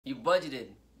You budgeted.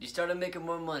 You started making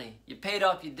more money. You paid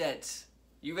off your debts.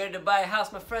 You ready to buy a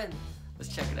house, my friend? Let's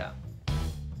check it out.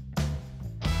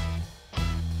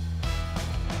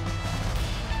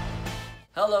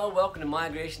 Hello, welcome to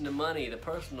Migration to Money, the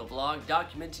personal vlog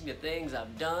documenting the things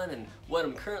I've done and what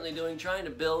I'm currently doing trying to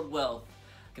build wealth.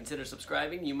 Consider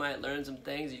subscribing. You might learn some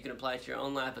things you can apply to your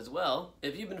own life as well.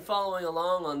 If you've been following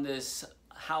along on this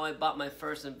How I Bought My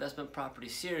First Investment Property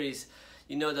series,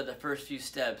 you know that the first few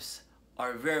steps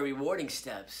are very rewarding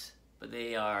steps, but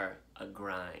they are a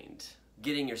grind.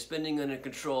 Getting your spending under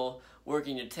control,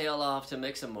 working your tail off to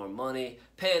make some more money,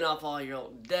 paying off all your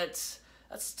old debts,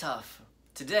 that's tough.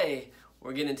 Today,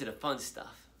 we're getting into the fun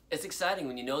stuff. It's exciting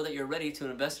when you know that you're ready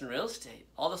to invest in real estate.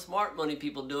 All the smart money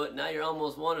people do it, now you're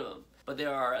almost one of them. But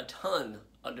there are a ton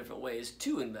of different ways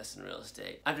to invest in real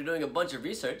estate. After doing a bunch of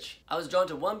research, I was drawn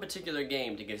to one particular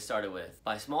game to get started with.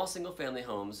 Buy small single-family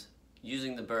homes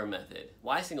using the BRRRR method.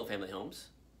 Why single-family homes?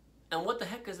 And what the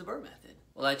heck is the BRRRR method?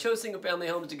 Well, I chose single-family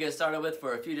homes to get started with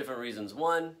for a few different reasons.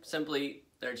 One, simply,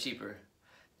 they're cheaper.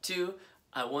 Two,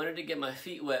 I wanted to get my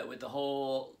feet wet with the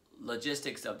whole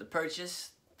logistics of the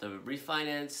purchase, the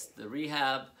refinance, the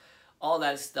rehab, all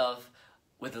that stuff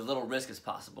with as little risk as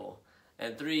possible.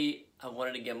 And three, I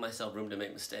wanted to give myself room to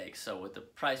make mistakes. So with the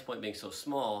price point being so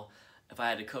small, if I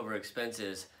had to cover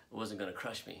expenses, it wasn't gonna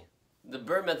crush me. The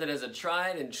BRRRR method is a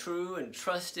tried and true and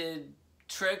trusted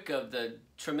trick of the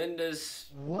tremendous...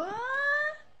 What?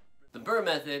 The BRRRR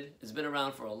method has been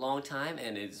around for a long time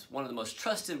and is one of the most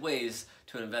trusted ways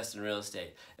to invest in real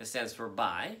estate. It stands for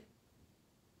buy,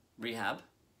 rehab,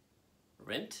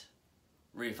 rent,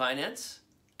 refinance,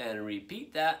 and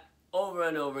repeat that over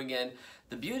and over again.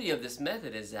 The beauty of this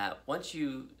method is that once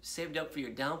you saved up for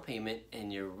your down payment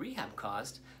and your rehab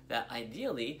cost, that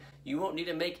ideally you won't need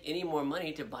to make any more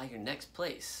money to buy your next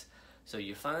place. So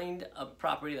you find a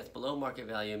property that's below market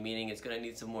value, meaning it's going to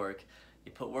need some work.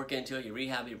 You put work into it, you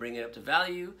rehab, you bring it up to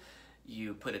value,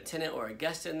 you put a tenant or a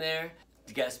guest in there,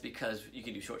 guest because you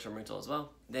can do short-term rental as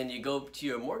well. Then you go to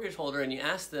your mortgage holder and you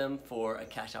ask them for a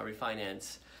cash out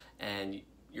refinance, and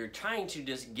you're trying to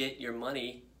just get your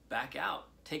money back out.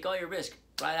 Take all your risk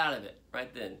right out of it,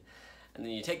 right then. And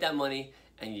then you take that money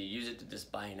and you use it to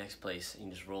just buy your next place. And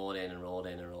you just roll it in and roll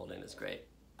it in and roll it in. It's great.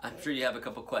 I'm sure you have a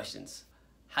couple questions.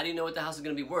 How do you know what the house is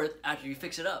going to be worth after you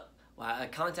fix it up? Well, I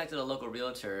contacted a local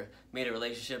realtor, made a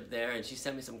relationship there, and she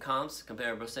sent me some comps,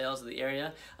 comparable sales of the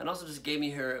area, and also just gave me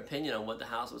her opinion on what the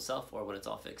house would sell for when it's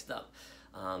all fixed up.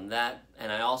 And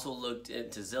I also looked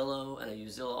into Zillow, and I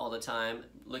use Zillow all the time,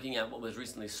 looking at what was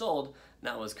recently sold,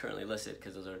 not what was currently listed,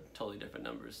 because those are totally different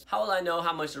numbers. How will I know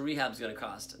how much the rehab is going to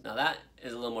cost? Now that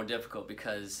is a little more difficult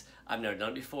because I've never done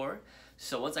it before.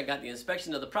 So once I got the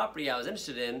inspection of the property I was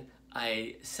interested in,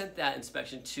 I sent that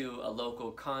inspection to a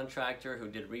local contractor who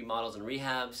did remodels and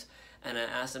rehabs, and I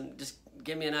asked him, just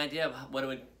give me an idea of what it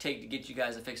would take to get you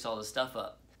guys to fix all this stuff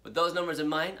up. With those numbers in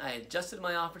mind, I adjusted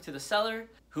my offer to the seller,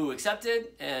 who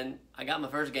accepted, and I got my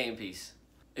first game piece.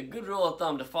 A good rule of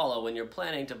thumb to follow when you're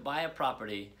planning to buy a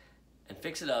property and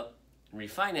fix it up and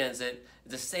refinance it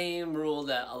is the same rule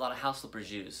that a lot of house flippers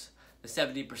use, the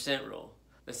 70% rule.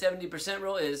 The 70%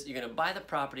 rule is you're gonna buy the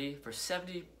property for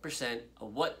 70%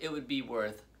 of what it would be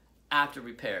worth after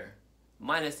repair,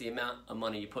 minus the amount of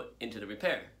money you put into the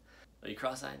repair. Are you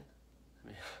cross-eyed?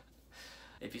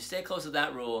 If you stay close to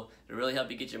that rule, it'll really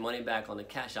help you get your money back on the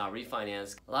cash out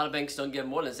refinance. A lot of banks don't give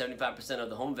more than 75%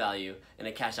 of the home value in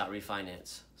a cash out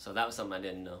refinance. So that was something I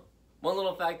didn't know. One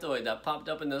little factoid that popped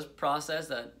up in this process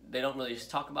that they don't really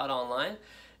talk about online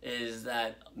is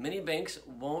that many banks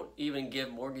won't even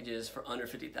give mortgages for under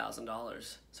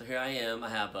 $50,000. So here I am, I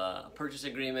have a purchase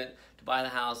agreement to buy the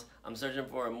house. I'm searching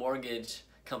for a mortgage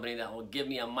company that will give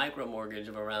me a micro mortgage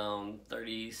of around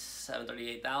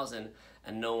 $37,000, $38,000,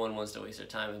 and no one wants to waste their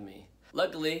time with me.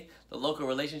 Luckily, the local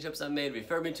relationships I made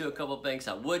referred me to a couple of banks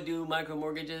that would do micro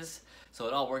mortgages, so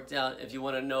it all worked out. If you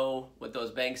want to know what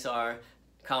those banks are,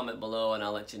 comment below and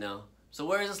I'll let you know. So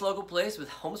where is this local place with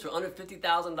homes for under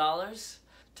 $50,000?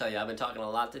 Tell you, I've been talking a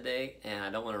lot today and I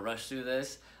don't want to rush through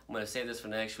this. I'm going to save this for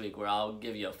next week where I'll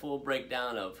give you a full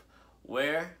breakdown of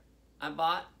where I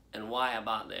bought and why I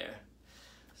bought there.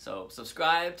 So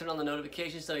subscribe, turn on the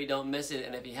notifications so you don't miss it,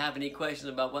 and if you have any questions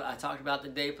about what I talked about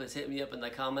today, please hit me up in the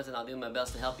comments and I'll do my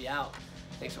best to help you out.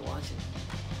 Thanks for watching.